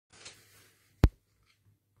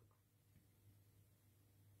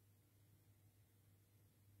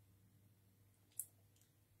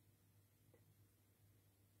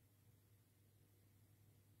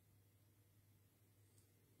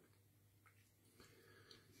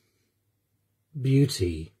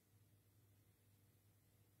beauty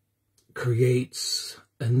creates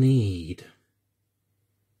a need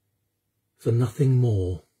for nothing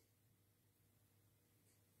more.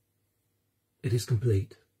 It is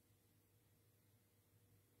complete.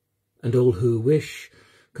 And all who wish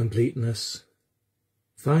completeness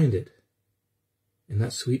find it in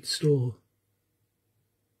that sweet store.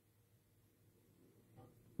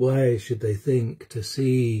 Why should they think to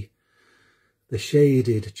see the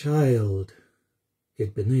shaded child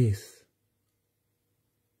hid beneath?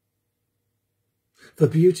 For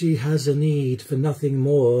beauty has a need for nothing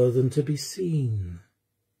more than to be seen,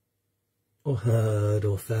 or heard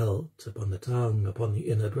or felt upon the tongue, upon the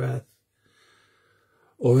inner breath,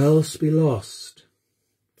 or else be lost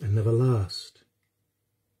and never last.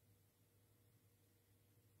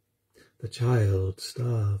 The child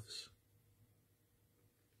starves.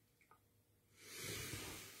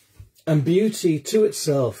 And beauty to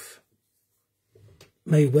itself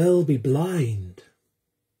may well be blind,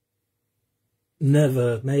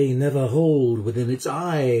 may never hold within its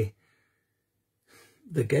eye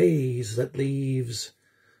the gaze that leaves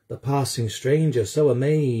the passing stranger so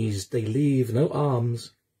amazed they leave no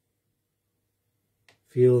arms,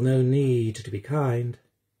 feel no need to be kind.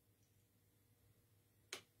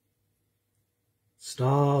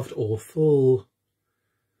 Starved or full,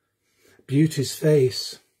 beauty's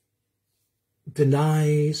face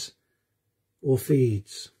denies or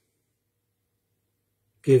feeds,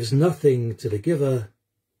 gives nothing to the giver,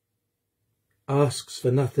 asks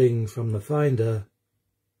for nothing from the finder,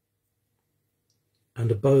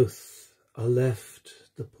 and both are left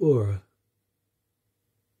the poorer,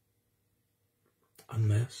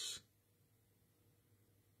 unless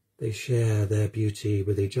they share their beauty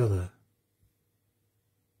with each other.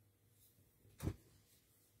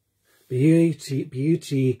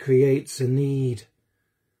 Beauty creates a need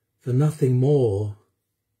for nothing more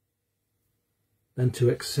than to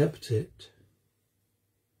accept it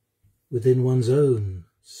within one's own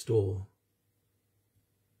store.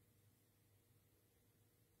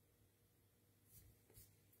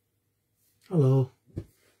 Hello,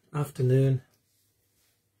 afternoon.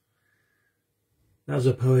 That was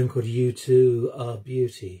a poem called You Too Are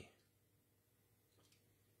Beauty.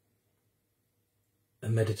 A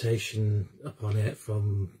meditation upon it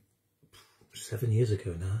from 7 years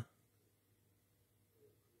ago now.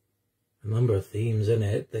 A number of themes in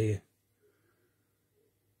it.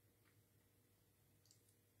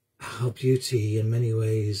 How beauty in many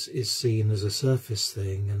ways is seen as a surface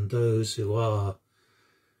thing, and those who are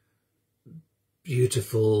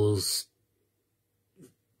beautiful,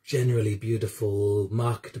 generally beautiful,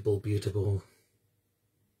 marketable beautiful,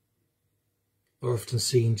 are often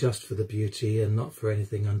seen just for the beauty and not for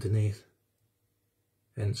anything underneath,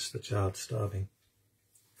 hence the child starving.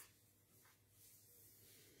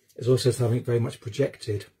 It's also something very much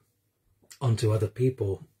projected onto other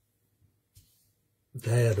people.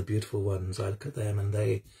 They are the beautiful ones. I look at them and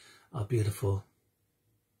they are beautiful.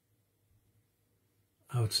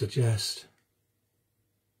 I would suggest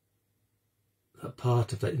that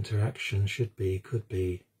part of that interaction could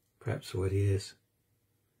be, perhaps already is,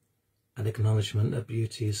 an acknowledgement that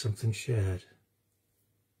beauty is something shared.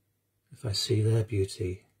 If I see their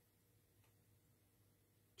beauty,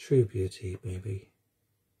 true beauty maybe,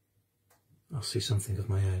 I'll see something of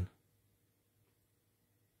my own.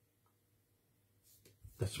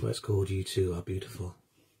 That's why it's called You Too Are Beautiful.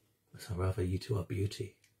 Or rather, You Too Are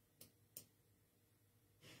Beauty.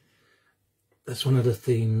 That's one of the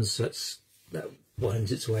themes that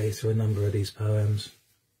winds its way through a number of these poems.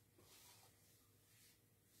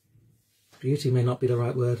 Beauty may not be the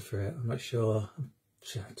right word for it, I'm not sure.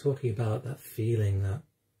 I'm talking about that feeling that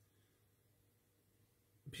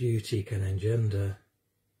beauty can engender,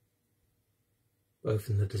 both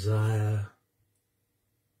in the desire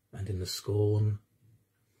and in the scorn,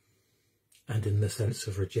 and in the sense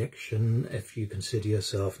of rejection if you consider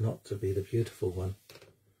yourself not to be the beautiful one.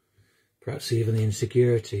 Perhaps even the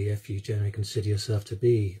insecurity if you generally consider yourself to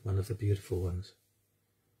be one of the beautiful ones.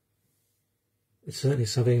 It's certainly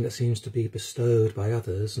something that seems to be bestowed by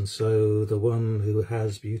others, and so the one who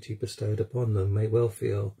has beauty bestowed upon them may well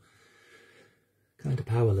feel kind of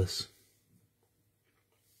powerless.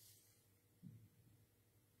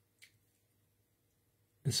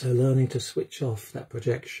 And so learning to switch off that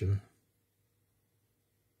projection,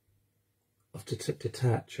 of to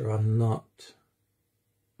detach, or I'm not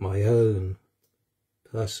my own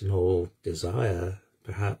personal desire,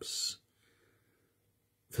 perhaps,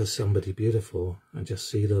 for somebody beautiful, and just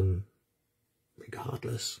see them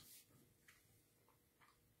regardless.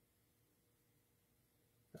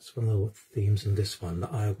 That's one of the themes in this one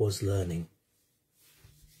that I was learning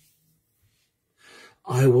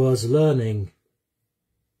I was learning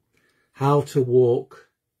how to walk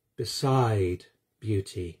beside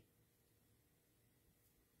beauty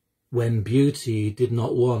when beauty did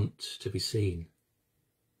not want to be seen,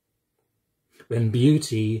 when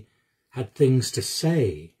beauty had things to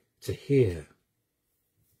say, to hear.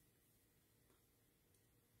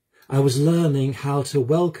 I was learning how to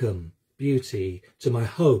welcome beauty to my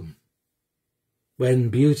home when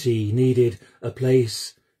beauty needed a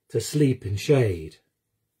place to sleep in shade,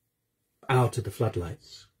 out of the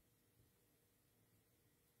floodlights.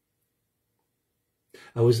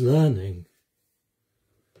 I was learning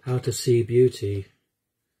how to see beauty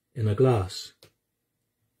in a glass,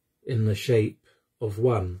 in the shape of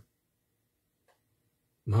one,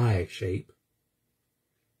 my shape,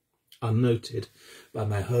 unnoted by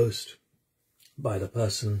my host, by the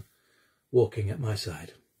person walking at my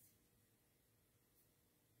side.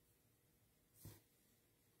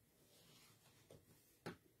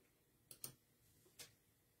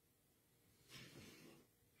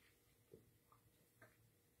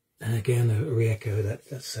 And again, I re-echo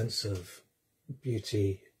that sense of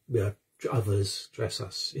beauty. Others dress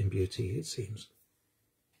us in beauty, it seems,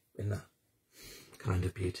 in that kind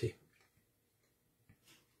of beauty.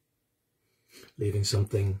 Leaving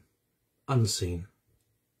something unseen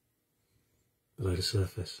below the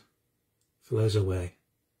surface, flows away.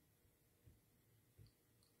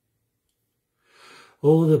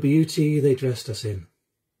 All the beauty they dressed us in,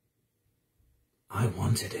 I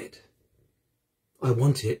wanted it. I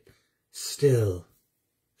want it still,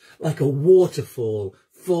 like a waterfall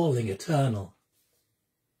falling eternal.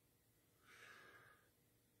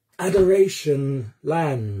 Adoration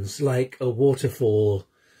lands like a waterfall,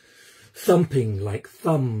 thumping like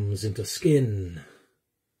thumbs into skin.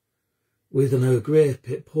 With no grip,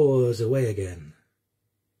 it pours away again.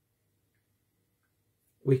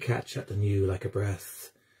 We catch at the new like a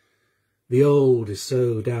breath. The old is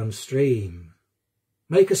so downstream.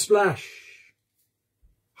 Make a splash.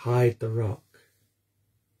 Hide the rock.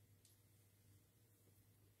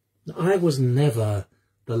 I was never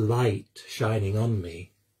the light shining on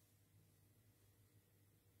me.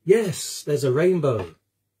 Yes, there's a rainbow.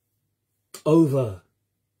 Over.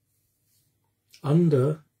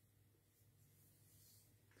 Under.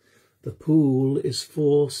 The pool is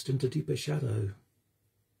forced into deeper shadow.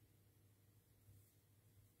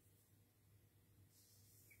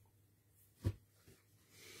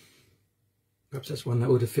 Perhaps that's one that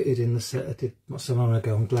would have fitted in the set I did not so long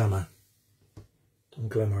ago on glamour, on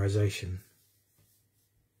glamorization.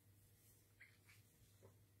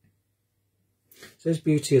 So there's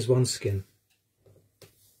beauty as one skin.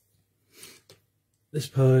 This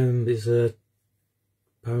poem is a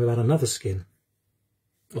poem about another skin,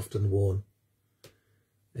 often worn,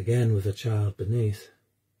 again with a child beneath.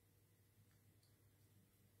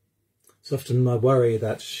 It's often my worry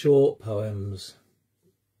that short poems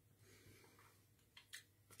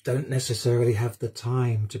don't necessarily have the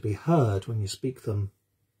time to be heard when you speak them.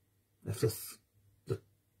 If the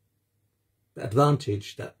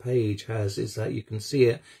advantage that page has is that you can see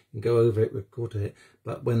it, you can go over it, record it,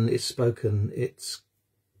 but when it's spoken, it's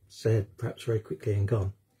said perhaps very quickly and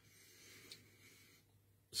gone.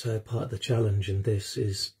 So part of the challenge in this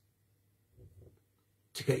is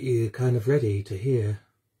to get you kind of ready to hear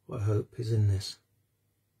what I hope is in this.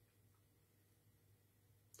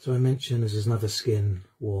 So I mentioned there's another skin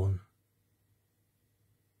worn.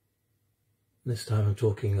 This time I'm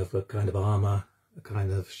talking of a kind of armour, a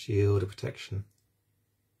kind of shield of protection.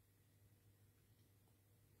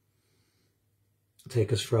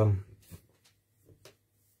 Take us from,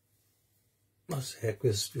 I'll say it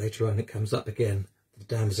because later on it comes up again, the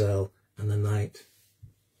damsel and the knight.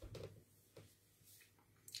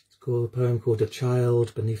 It's called a poem called A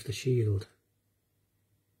Child Beneath the Shield.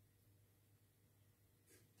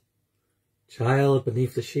 Child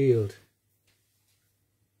beneath the shield.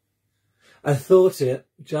 I thought it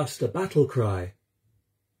just a battle cry,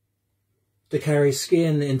 to carry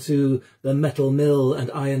skin into the metal mill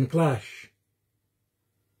and iron clash,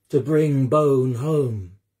 to bring bone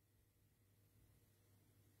home.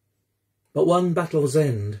 But one battle's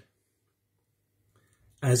end,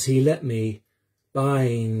 as he let me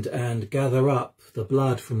bind and gather up the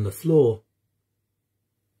blood from the floor,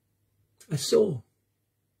 I saw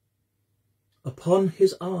upon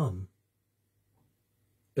his arm,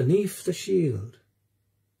 beneath the shield,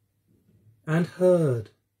 and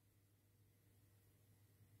heard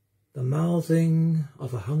the mouthing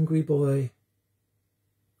of a hungry boy,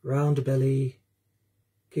 round belly,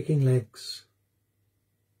 kicking legs,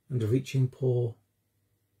 and reaching paw.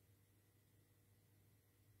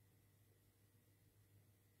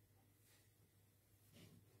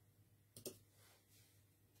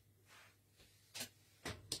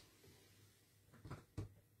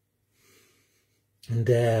 And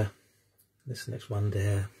dare, this next one,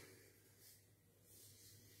 dare.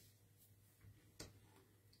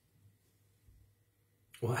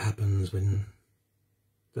 What happens when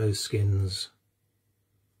those skins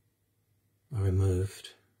are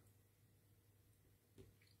removed?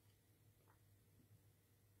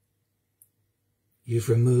 You've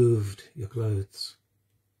removed your clothes,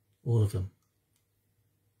 all of them.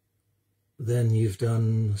 Then you've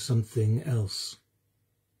done something else.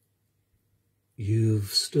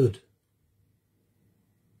 You've stood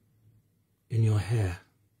in your hair.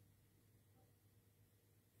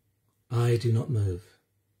 I do not move,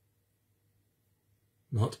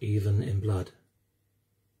 not even in blood.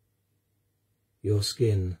 Your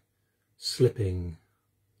skin slipping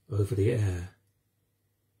over the air.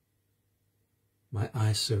 My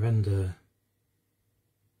eyes surrender.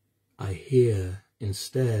 I hear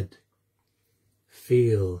instead,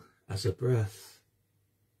 feel as a breath,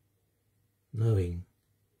 knowing,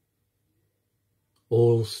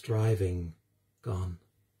 all striving gone.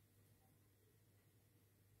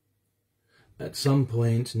 At some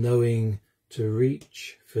point knowing to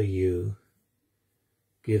reach for you,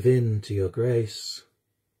 give in to your grace,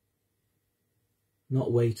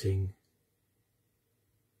 not waiting,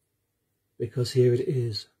 because here it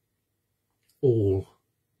is, all.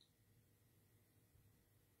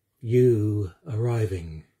 You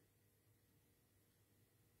arriving,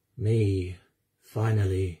 me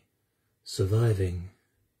finally surviving.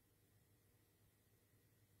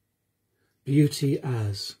 Beauty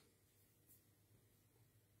as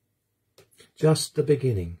just the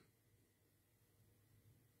beginning,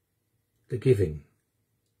 the giving.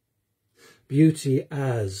 Beauty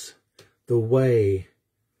as the way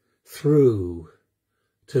through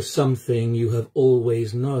to something you have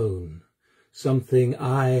always known, something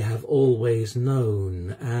I have always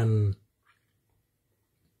known, an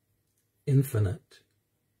infinite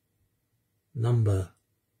number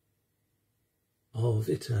of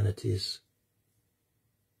eternities,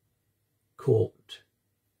 caught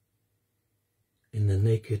in the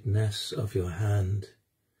nakedness of your hand,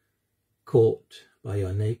 caught by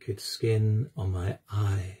your naked skin on my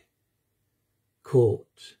eye,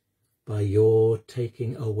 caught by your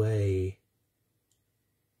taking away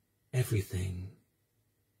everything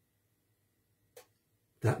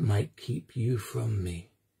that might keep you from me.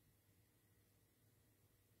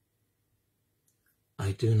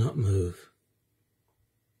 I do not move.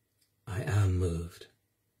 I am moved.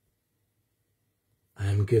 I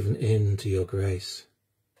am given in to your grace.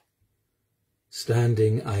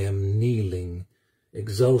 Standing, I am kneeling.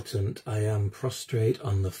 Exultant, I am prostrate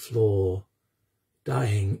on the floor,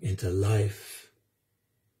 dying into life,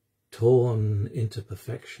 torn into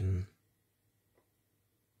perfection.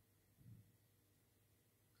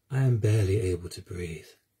 I am barely able to breathe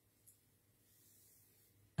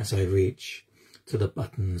as I reach to the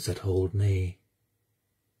buttons that hold me,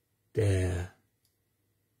 dare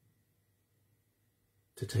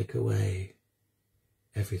to take away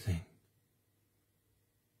everything.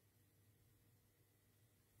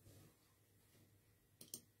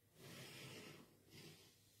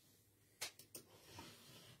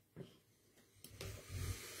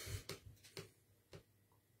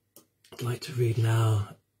 I'd like to read now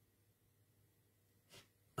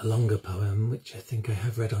a longer poem, which I think I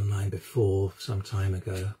have read online before some time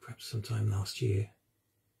ago, perhaps sometime last year,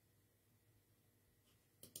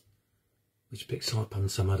 which picks up on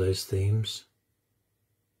some of those themes.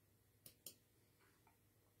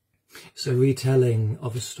 It's a retelling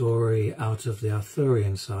of a story out of the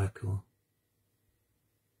Arthurian cycle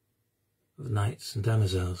of knights and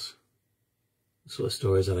damosels, the sort of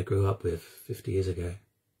stories that I grew up with 50 years ago.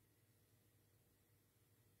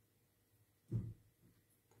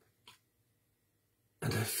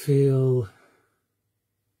 And I feel,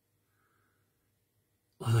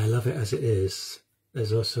 while I love it as it is,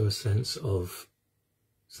 there's also a sense of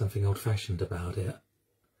something old-fashioned about it.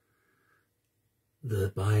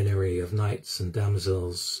 The binary of knights and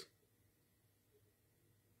damsels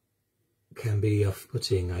can be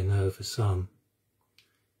off-putting, I know, for some,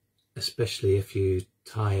 especially if you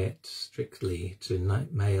tie it strictly to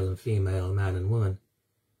male and female, man and woman.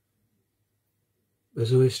 But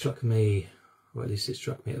it's always struck me, or at least it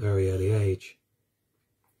struck me at a very early age,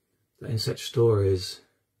 that in such stories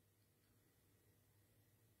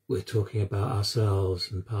we're talking about ourselves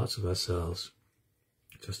and parts of ourselves,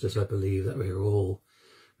 just as I believe that we're all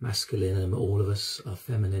masculine and all of us are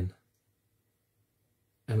feminine,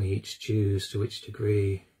 and we each choose to which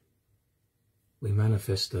degree we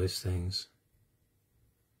manifest those things.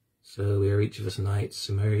 So we are each of us knights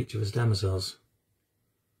and we're each of us damosels,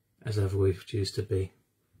 as ever we choose to be.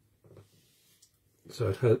 So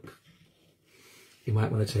I'd hope you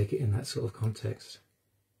might want to take it in that sort of context.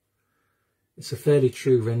 It's a fairly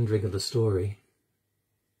true rendering of the story,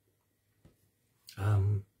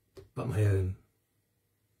 but my own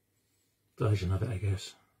version of it, I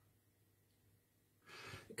guess.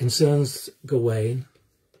 It concerns Gawain,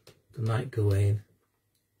 the knight Gawain,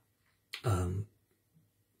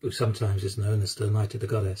 who sometimes is known as the Knight of the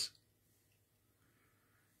Goddess,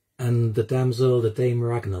 and the damsel, the Dame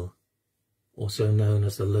Ragnell, also known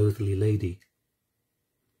as the Loathly Lady.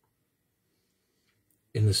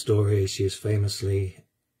 In the story, she is famously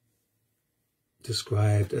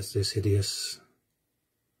described as this hideous,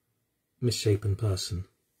 misshapen person.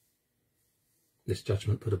 This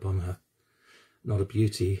judgment put upon her. Not a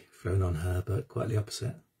beauty thrown on her, but quite the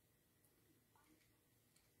opposite.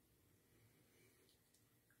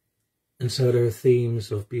 And so there are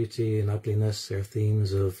themes of beauty and ugliness. There are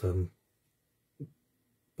themes of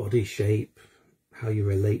body shape, how you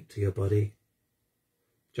relate to your body,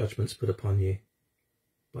 judgments put upon you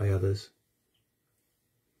by others.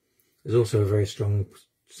 There's also a very strong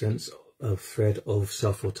sense of thread of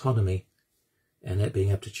self-autonomy and it being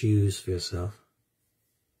able to choose for yourself.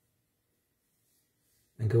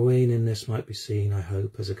 And Gawain in this might be seen, I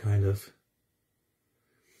hope, as a kind of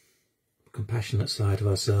compassionate side of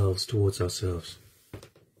ourselves towards ourselves.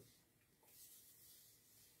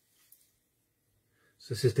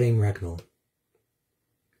 So this is Dame Ragnell,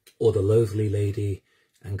 or the Loathly Lady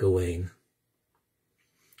and Gawain,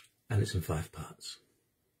 and it's in 5 parts.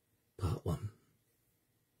 Part 1.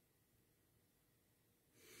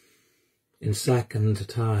 In sack and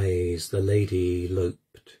ties the lady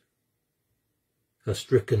loped, her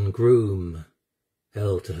stricken groom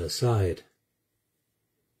held to her side.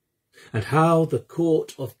 And how the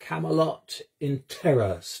court of Camelot in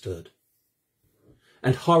terror stood,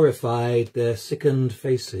 and horrified their sickened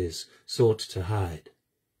faces sought to hide.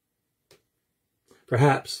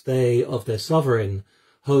 Perhaps they of their sovereign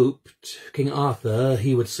hoped King Arthur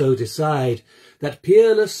he would so decide that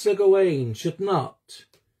peerless Sir Gawain should not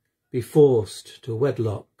be forced to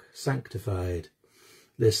wedlock sanctified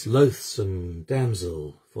this loathsome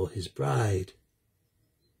damsel for his bride.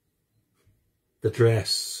 The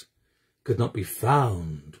dress could not be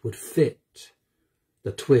found would fit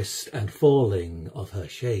the twist and falling of her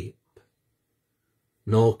shape,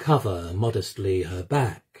 nor cover modestly her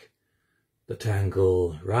back, the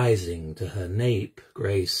tangle rising to her nape,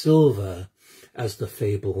 grey silver as the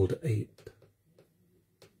fabled ape.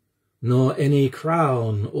 Nor any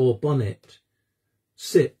crown or bonnet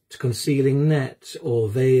sit concealing net or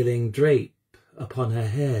veiling drape upon her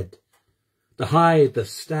head, to hide the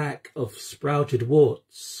stack of sprouted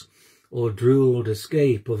warts, or drooled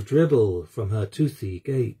escape of dribble from her toothy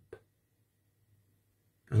gape.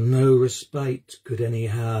 And no respite could any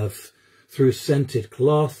have through scented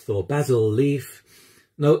cloth or basil leaf,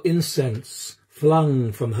 no incense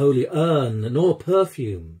flung from holy urn, nor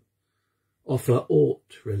perfume offer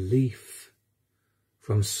aught relief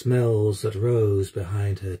from smells that rose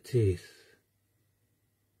behind her teeth.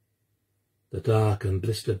 The dark and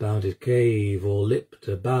blister-bounded cave, all lipped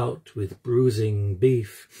about with bruising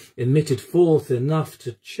beef, emitted forth enough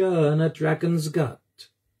to churn a dragon's gut,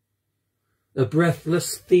 a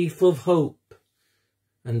breathless thief of hope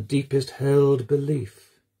and deepest held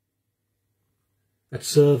belief. At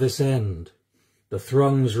service end, the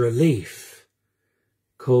throng's relief,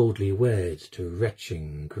 coldly wed to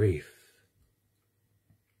retching grief.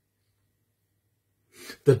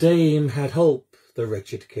 The dame had hope, the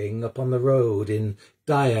wretched king, upon the road in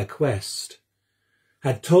dire quest,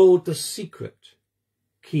 had told the secret,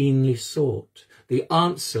 keenly sought, the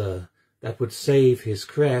answer that would save his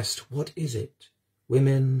crest. What is it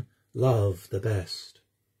women love the best?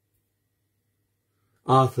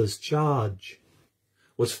 Arthur's charge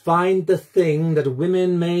was find the thing that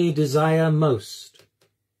women may desire most,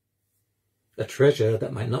 a treasure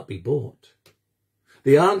that might not be bought.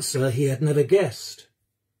 The answer he had never guessed.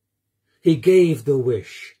 He gave the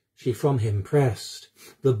wish she from him pressed,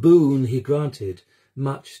 the boon he granted,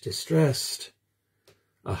 much distressed,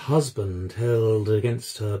 a husband held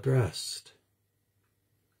against her breast.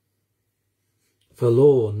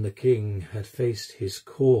 Forlorn the king had faced his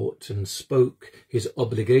court and spoke his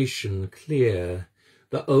obligation clear,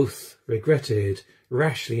 the oath regretted,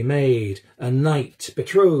 rashly made, a night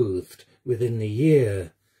betrothed within the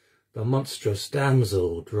year, the monstrous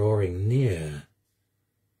damsel drawing near.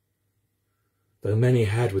 Though many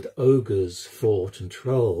had with ogres fought and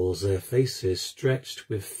trolls, their faces stretched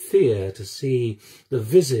with fear to see the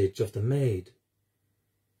visage of the maid,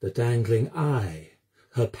 the dangling eye,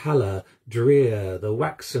 her pallor drear, the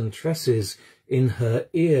waxen tresses in her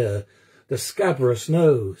ear, the scabrous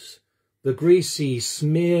nose, the greasy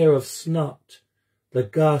smear of snot, the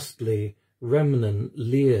ghastly remnant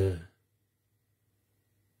leer.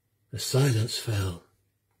 A silence fell,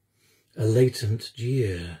 a latent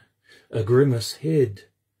jeer, a grimace hid,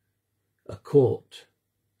 a court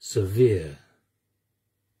severe.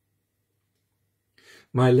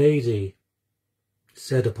 My lady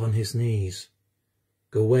said upon his knees,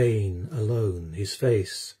 Gawain alone, his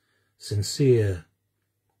face sincere,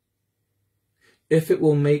 if it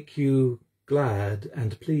will make you glad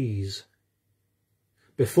and please,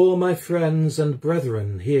 before my friends and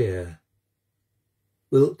brethren here,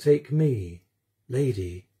 wilt take me,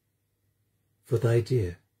 lady, for thy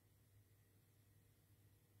dear.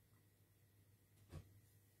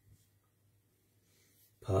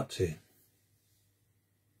 Part 2.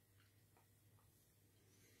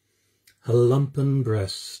 Her lumpen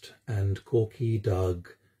breast and corky dug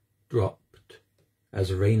dropped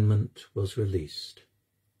as raiment was released.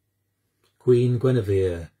 Queen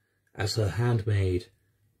Guinevere, as her handmaid,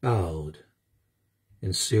 bowed,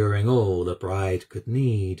 ensuring all the bride could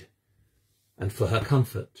need, and for her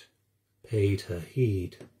comfort paid her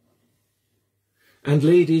heed. And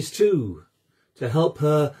ladies too, to help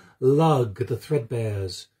her lug the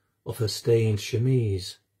threadbares of her stained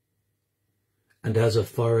chemise, and as a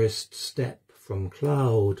forest step from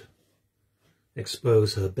cloud,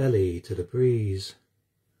 expose her belly to the breeze,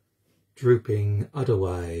 drooping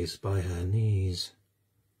otherwise by her knees.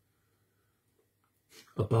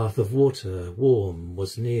 A bath of water warm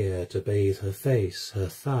was near to bathe her face, her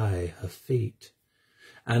thigh, her feet,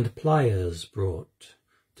 and pliers brought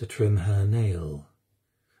to trim her nail,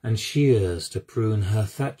 and shears to prune her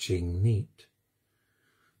thatching neat,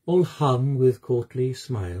 all hung with courtly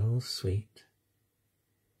smiles sweet.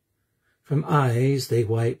 From eyes they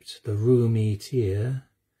wiped the rheumy tear,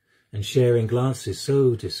 and sharing glances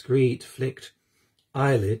so discreet, flicked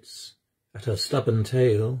eyelids at her stubborn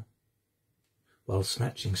tail, while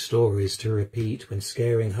snatching stories to repeat when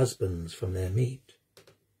scaring husbands from their meat.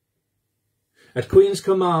 At Queen's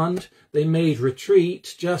command they made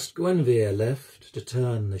retreat, just Guinevere left to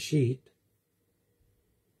turn the sheet.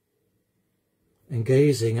 And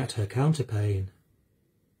gazing at her counterpane,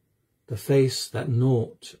 the face that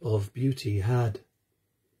naught of beauty had,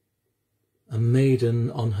 a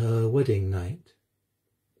maiden on her wedding night,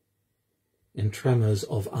 in tremors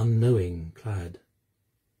of unknowing clad,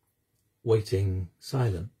 waiting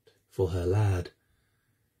silent for her lad.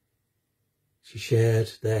 She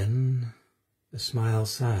shared then a smile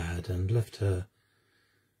sad, and left her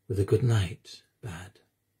with a good night bad.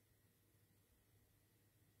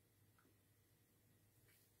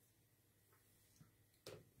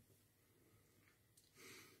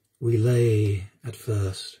 We lay at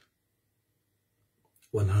first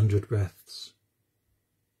 100 breaths,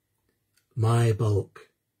 my bulk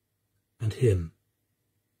and him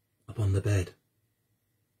upon the bed,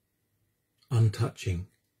 untouching,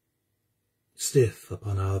 stiff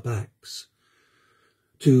upon our backs,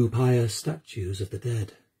 2 pious statues of the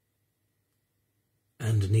dead,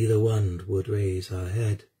 and neither one would raise our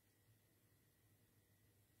head.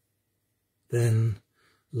 Then,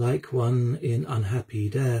 like one in unhappy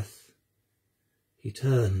death, he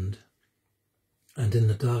turned, and in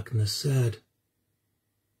the darkness said,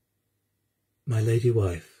 My lady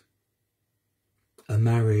wife, a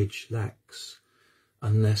marriage lacks,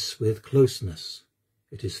 unless with closeness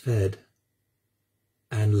it is fed,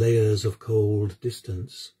 and layers of cold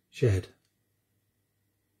distance shed.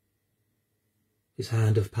 His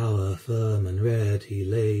hand of power firm and red, he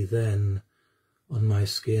lay then on my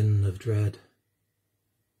skin of dread.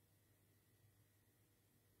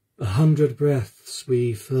 100 breaths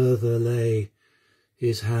we further lay,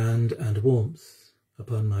 his hand and warmth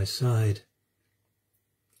upon my side,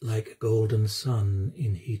 like golden sun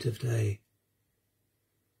in heat of day.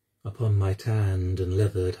 Upon my tanned and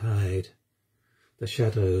leathered hide, the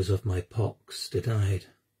shadows of my pox denied.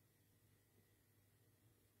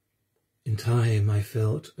 In time I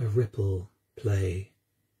felt a ripple play,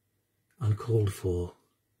 uncalled for,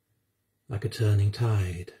 like a turning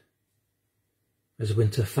tide, as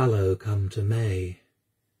winter fallow come to May,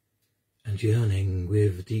 and yearning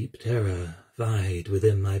with deep terror vied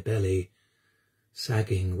within my belly,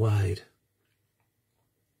 sagging wide.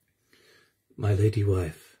 My lady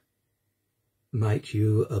wife, might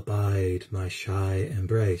you abide my shy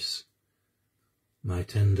embrace, my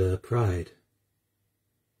tender pride?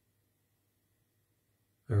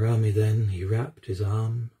 Around me then he wrapped his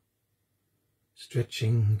arm,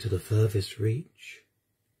 stretching to the furthest reach,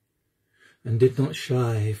 and did not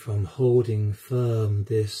shy from holding firm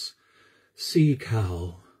this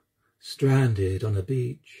sea-cow stranded on a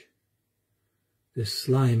beach. this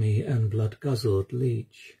slimy and blood-guzzled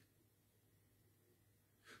leech.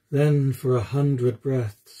 Then for 100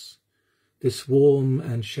 breaths, this warm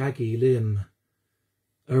and shaggy limb,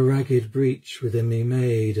 a ragged breach within me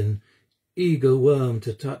made, an eager worm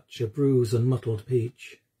to touch a bruise and mottled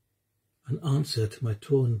peach, an answer to my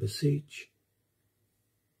torn beseech.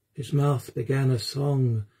 His mouth began a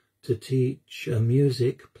song to teach, a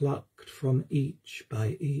music plucked from each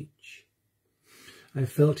by each. I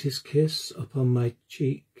felt his kiss upon my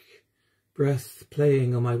cheek, breath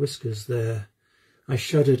playing on my whiskers there. I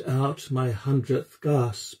shuddered out my 100th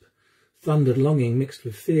gasp, thundered longing mixed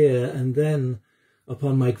with fear, and then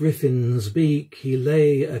upon my griffin's beak he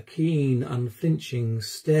lay a keen, unflinching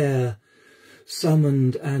stare,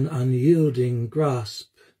 summoned an unyielding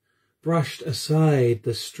grasp, brushed aside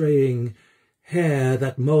the straying hair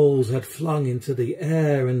that moles had flung into the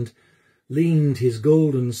air, and leaned his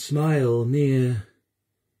golden smile near.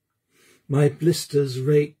 My blisters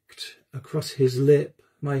raked across his lip,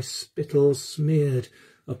 my spittle smeared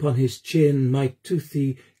upon his chin, my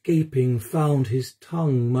toothy gaping found his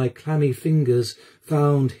tongue, my clammy fingers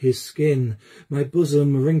found his skin, my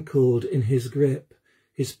bosom wrinkled in his grip,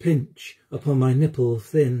 his pinch upon my nipple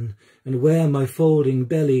thin, and where my folding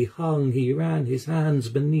belly hung he ran his hands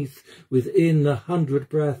beneath within 100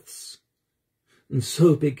 breaths. And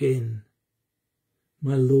so begin,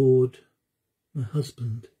 my lord, my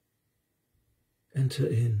husband, enter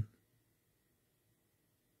in.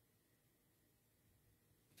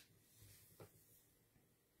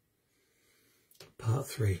 Part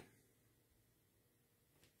 3.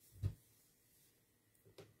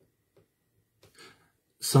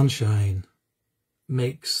 Sunshine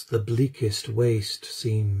makes the bleakest waste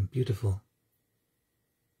seem beautiful,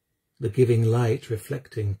 the giving light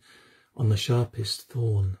reflecting on the sharpest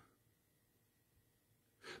thorn.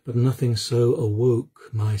 But nothing so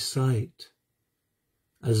awoke my sight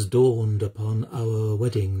as dawned upon our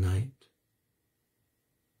wedding night.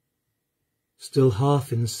 Still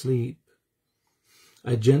half in sleep,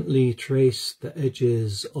 I gently traced the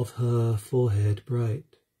edges of her forehead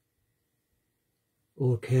bright,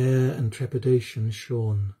 all care and trepidation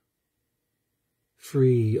shorn,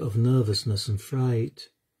 free of nervousness and fright,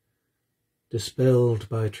 dispelled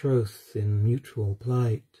by troth in mutual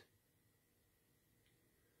plight.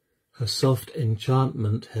 Her soft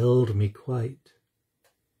enchantment held me quite.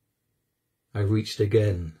 I reached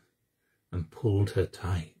again and pulled her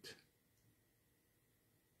tight.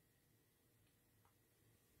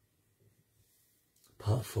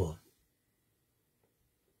 Part 4.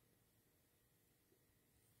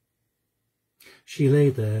 She lay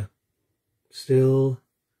there, still,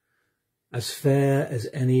 as fair as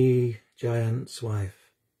any giant's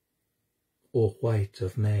wife, or white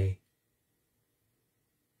of May,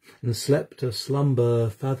 and slept a slumber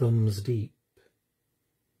fathoms deep,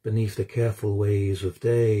 beneath the careful waves of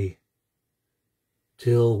day,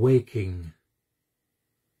 till waking,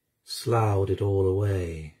 sloughed it all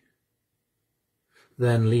away.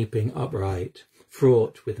 Then leaping upright,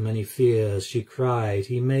 fraught with many fears, she cried.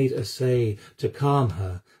 He made essay to calm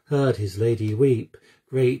her, heard his lady weep.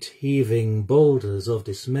 Great heaving boulders of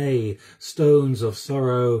dismay, stones of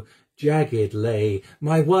sorrow, jagged lay.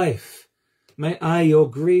 My wife, may I your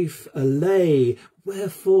grief allay?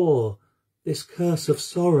 Wherefore this curse of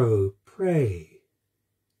sorrow, pray?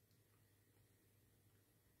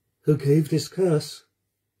 Who gave this curse?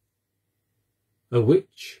 A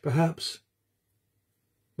witch, perhaps?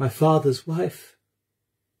 My father's wife?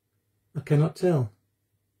 I cannot tell.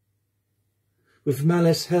 With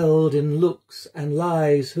malice held in looks and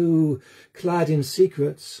lies, who, clad in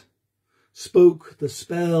secrets, spoke the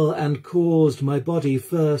spell and caused my body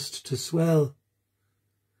first to swell,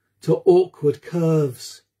 to awkward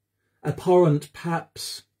curves, abhorrent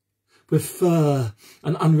paps, with fur,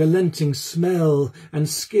 an unrelenting smell, and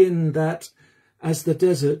skin that, as the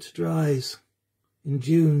desert dries, in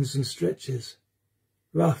dunes and stretches,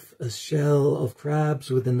 rough as shell of crabs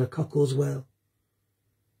within the cockle's well.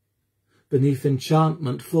 Beneath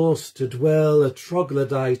enchantment forced to dwell, a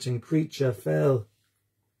troglodyte and creature fell.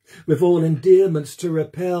 With all endearments to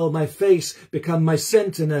repel, my face become my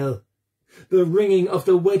sentinel. The ringing of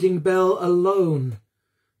the wedding bell alone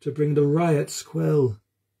to bring the riot's quell.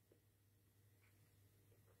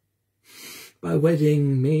 By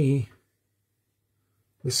wedding me,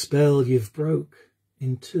 the spell you've broke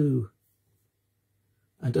in two,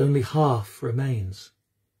 and only half remains.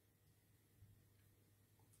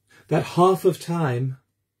 That half of time,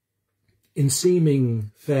 in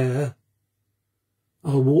seeming fair,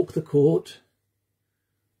 I'll walk the court,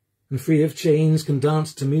 and free of chains can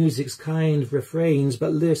dance to music's kind refrains,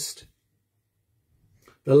 but list,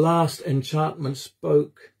 the last enchantment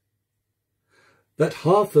spoke, that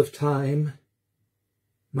half of time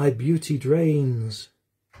my beauty drains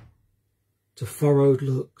to furrowed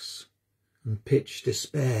looks and pitched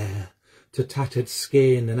despair, to tattered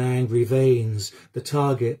skin and angry veins, the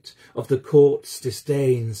target of the court's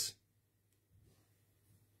disdains.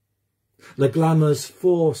 The glamour's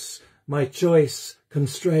force my choice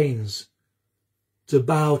constrains, to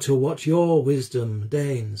bow to what your wisdom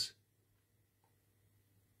deigns.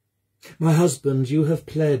 My husband, you have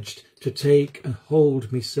pledged to take and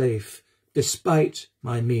hold me safe, despite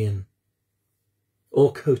my mien,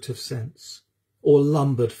 or coat of sense, or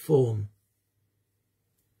lumbered form.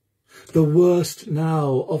 The worst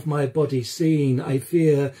now of my body seen, I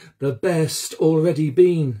fear the best already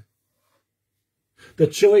been. The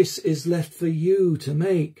choice is left for you to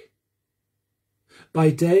make. By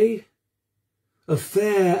day, a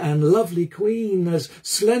fair and lovely queen, as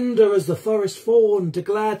slender as the forest fawn, to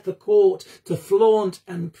glad the court, to flaunt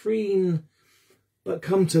and preen, but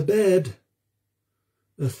come to bed,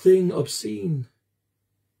 a thing obscene.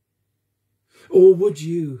 Or would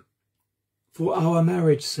you, for our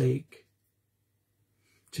marriage sake,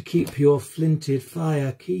 to keep your flinted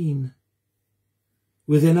fire keen,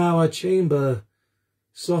 within our chamber,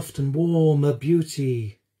 soft and warm, a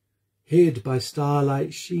beauty hid by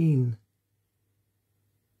starlight sheen,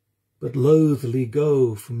 but loathly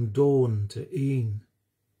go from dawn to e'en?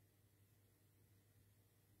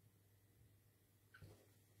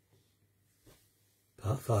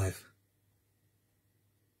 Part 5.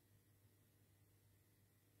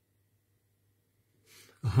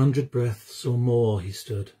 100 breaths or more he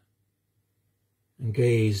stood, and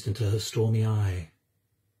gazed into her stormy eye,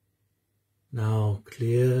 now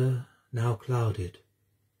clear, now clouded,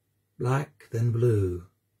 black then blue,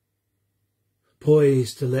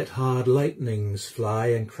 poised to let hard lightnings fly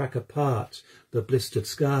and crack apart the blistered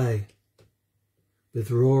sky,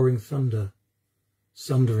 with roaring thunder,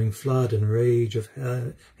 sundering flood and rage of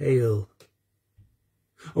hail,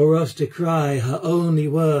 or else decry her only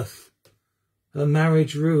worth, her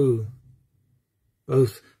marriage rue.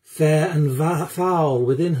 Both fair and foul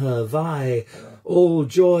within her vie, all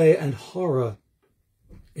joy and horror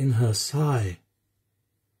in her sigh.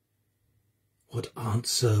 What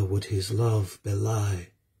answer would his love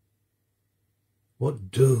belie?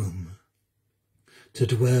 What doom to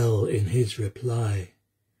dwell in his reply?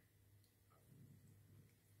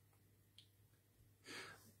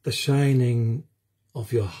 The shining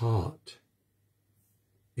of your heart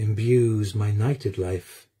imbues my nighted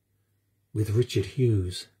life with richard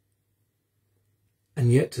hues,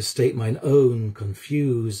 and yet to state mine own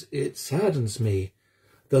confuse, it saddens me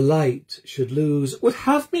the light should lose. Would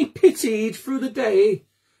have me pitied through the day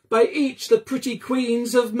by each the pretty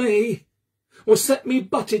queens of May, or set me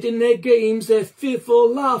butted in their games, their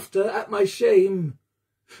fearful laughter at my shame,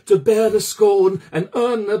 to bear the scorn and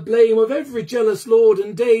earn the blame of every jealous lord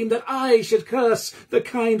and dame, that I should curse the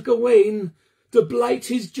kind Gawain, to blight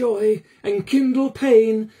his joy and kindle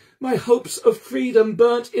pain, my hopes of freedom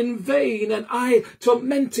burnt in vain, and I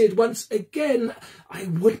tormented once again. I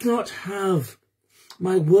would not have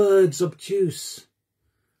my words obtuse,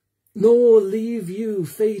 nor leave you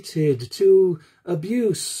fated to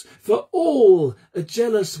abuse, for all a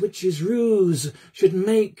jealous witch's ruse should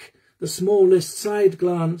make the smallest side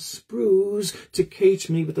glance bruise, to cage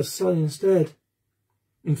me with the sun instead,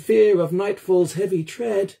 in fear of nightfall's heavy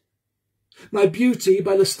tread. My beauty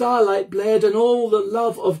by the starlight bled, and all the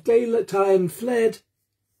love of daytime fled,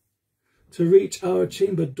 to reach our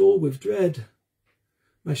chamber door with dread,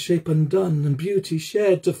 my shape undone and beauty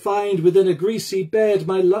shed, to find within a greasy bed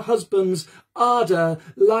my husband's ardour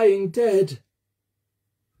lying dead.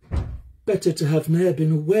 Better to have ne'er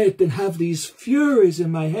been wed than have these furies in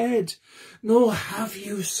my head, nor have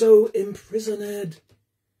you so imprisoned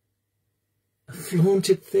a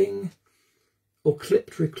flaunted thing or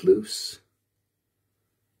clipped recluse.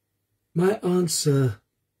 My answer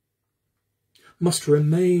must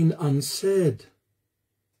remain unsaid.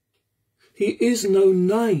 He is no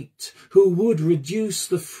knight who would reduce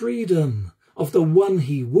the freedom of the one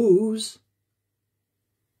he woos.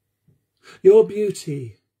 Your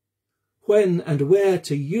beauty, when and where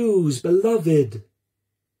to use, beloved,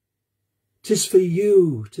 'tis for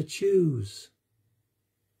you to choose.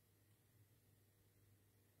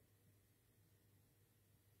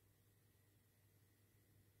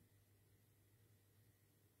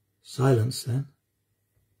 Silence then,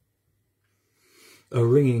 a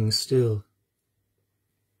ringing still,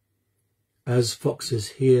 as foxes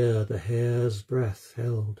hear the hare's breath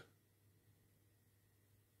held.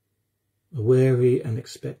 A wary and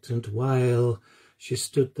expectant while she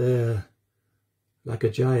stood there, like a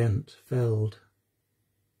giant felled,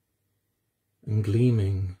 and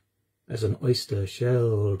gleaming as an oyster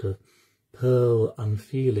shelled, a pearl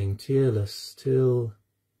unfeeling, tearless, till,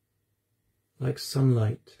 like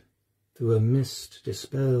sunlight through a mist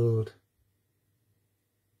dispelled,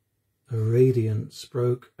 a radiance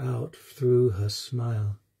broke out through her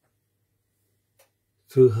smile.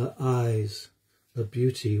 Through her eyes a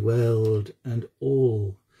beauty welled, and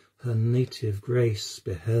all her native grace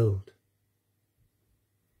beheld.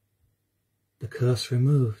 The curse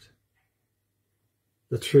removed,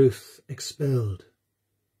 the truth expelled,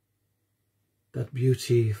 that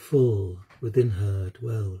beauty full within her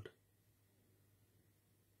dwelled.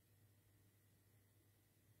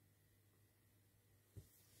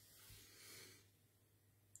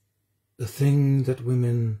 The thing that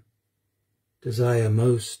women desire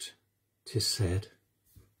most, 'tis said,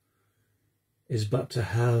 is but to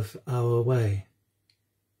have our way,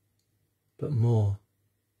 but more,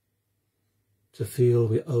 to feel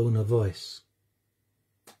we own a voice,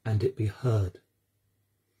 and it be heard,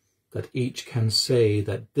 that each can say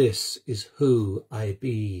that this is who I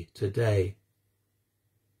be today.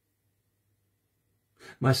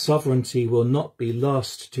 My sovereignty will not be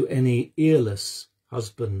lost to any earless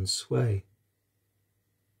husband's sway.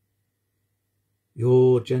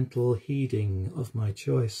 Your gentle heeding of my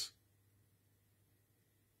choice,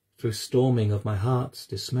 through storming of my heart's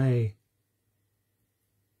dismay,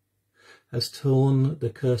 has torn the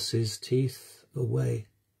curse's teeth away.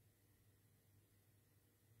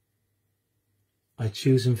 I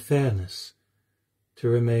choose in fairness to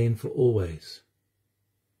remain for always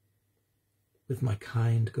with my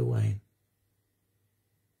kind Gawain.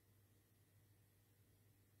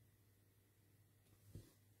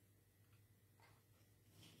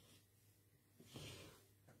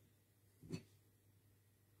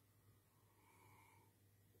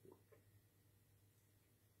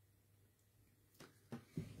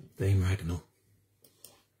 Dame Ragnell,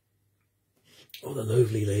 or the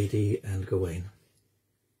Loathly Lady and Gawain.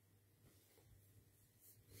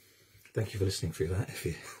 Thank you for listening through that, if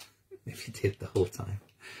you did the whole time.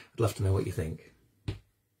 I'd love to know what you think.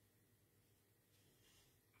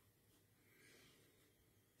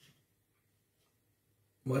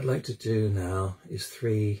 What I'd like to do now is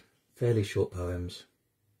 3 fairly short poems,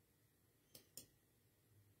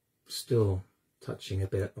 still touching a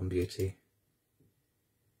bit on beauty,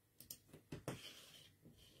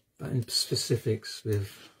 but in specifics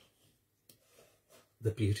with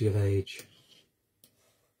the beauty of age.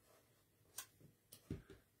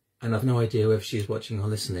 And I've no idea whether she's watching or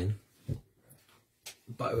listening,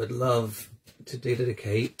 but I would love to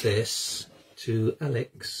dedicate this to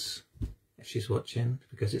Alex, if she's watching,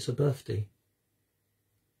 because it's her birthday.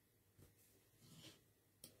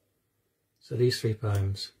 So these 3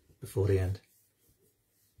 poems before the end.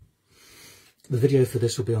 The video for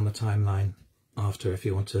this will be on the timeline after, if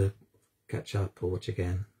you want to catch up or watch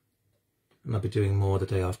again. And I'll be doing more the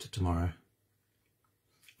day after tomorrow.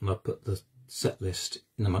 And I'll put the set list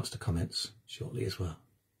in amongst the comments shortly as well.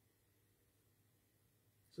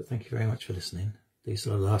 So thank you very much for listening. These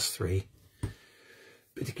are the last 3,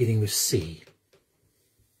 beginning with C.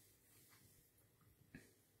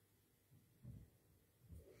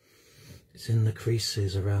 It's in the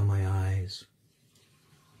creases around my eyes,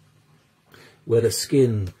 where the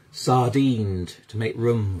skin sardined to make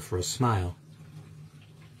room for a smile,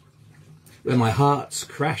 where my heart's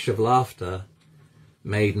crash of laughter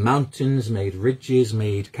made mountains, made ridges,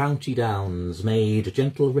 made county downs, made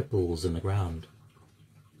gentle ripples in the ground,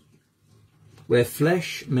 where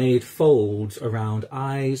flesh made folds around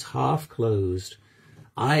eyes half closed,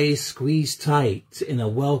 eyes squeezed tight in a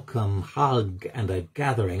welcome hug and a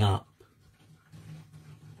gathering up.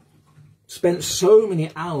 Spent so many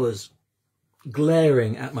hours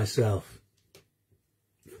glaring at myself,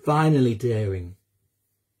 finally daring.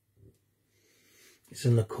 It's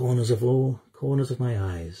in the corners of my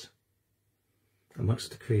eyes,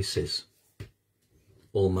 amongst the creases,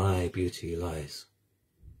 all my beauty lies.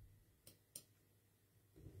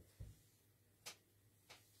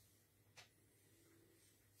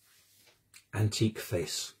 Antique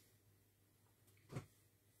face.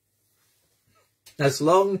 As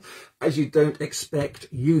long as you don't expect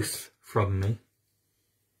youth from me,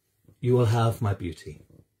 you will have my beauty.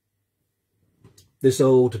 This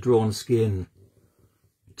old drawn skin,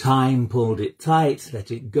 time pulled it tight,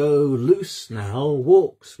 let it go loose now,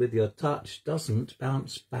 walks with your touch, doesn't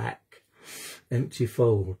bounce back, empty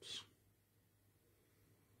folds.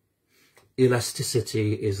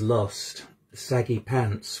 Elasticity is lost, saggy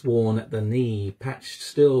pants worn at the knee, patched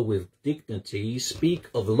still with dignity, speak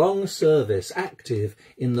of long service, active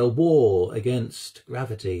in the war against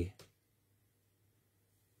gravity.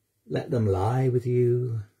 Let them lie with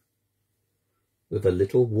you, with a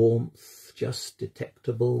little warmth just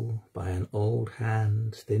detectable by an old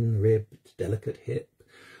hand, thin-ribbed, delicate hip,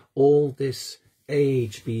 all this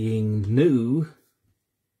age being new,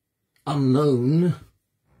 unknown,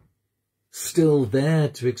 still there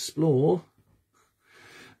to explore.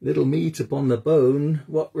 Little meat upon the bone,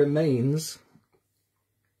 what remains?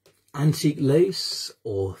 Antique lace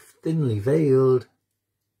or thinly veiled?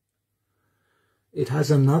 It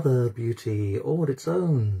has another beauty all its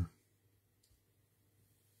own.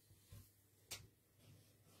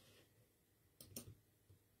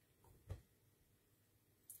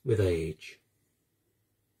 With age,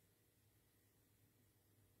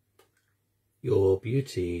 your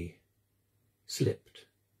beauty slipped,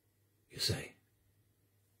 you say,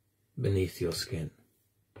 beneath your skin.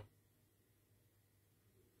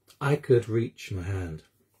 I could reach my hand,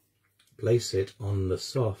 place it on the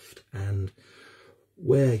soft, and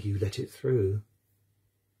where you let it through,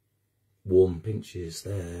 warm pinches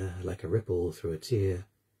there like a ripple through a tear,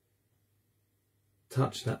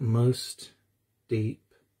 touch that most deep,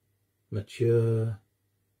 mature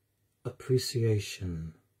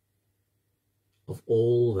appreciation of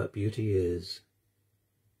all that beauty is,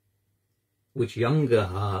 which younger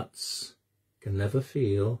hearts can never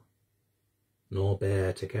feel nor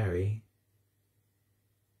bear to carry.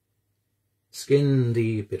 Skin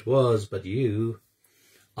deep it was, but you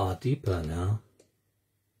are deeper now.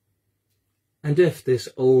 And if this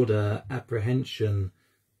older apprehension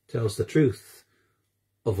tells the truth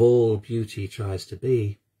of all beauty tries to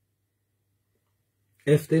be,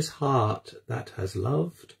 if this heart that has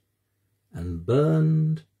loved and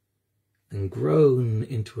burned and grown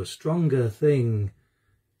into a stronger thing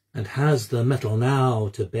and has the metal now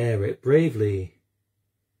to bear it bravely,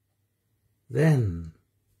 then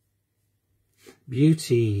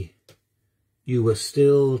beauty you were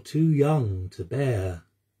still too young to bear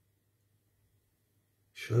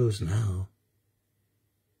shows now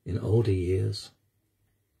in older years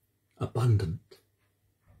abundant,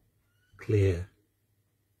 clear.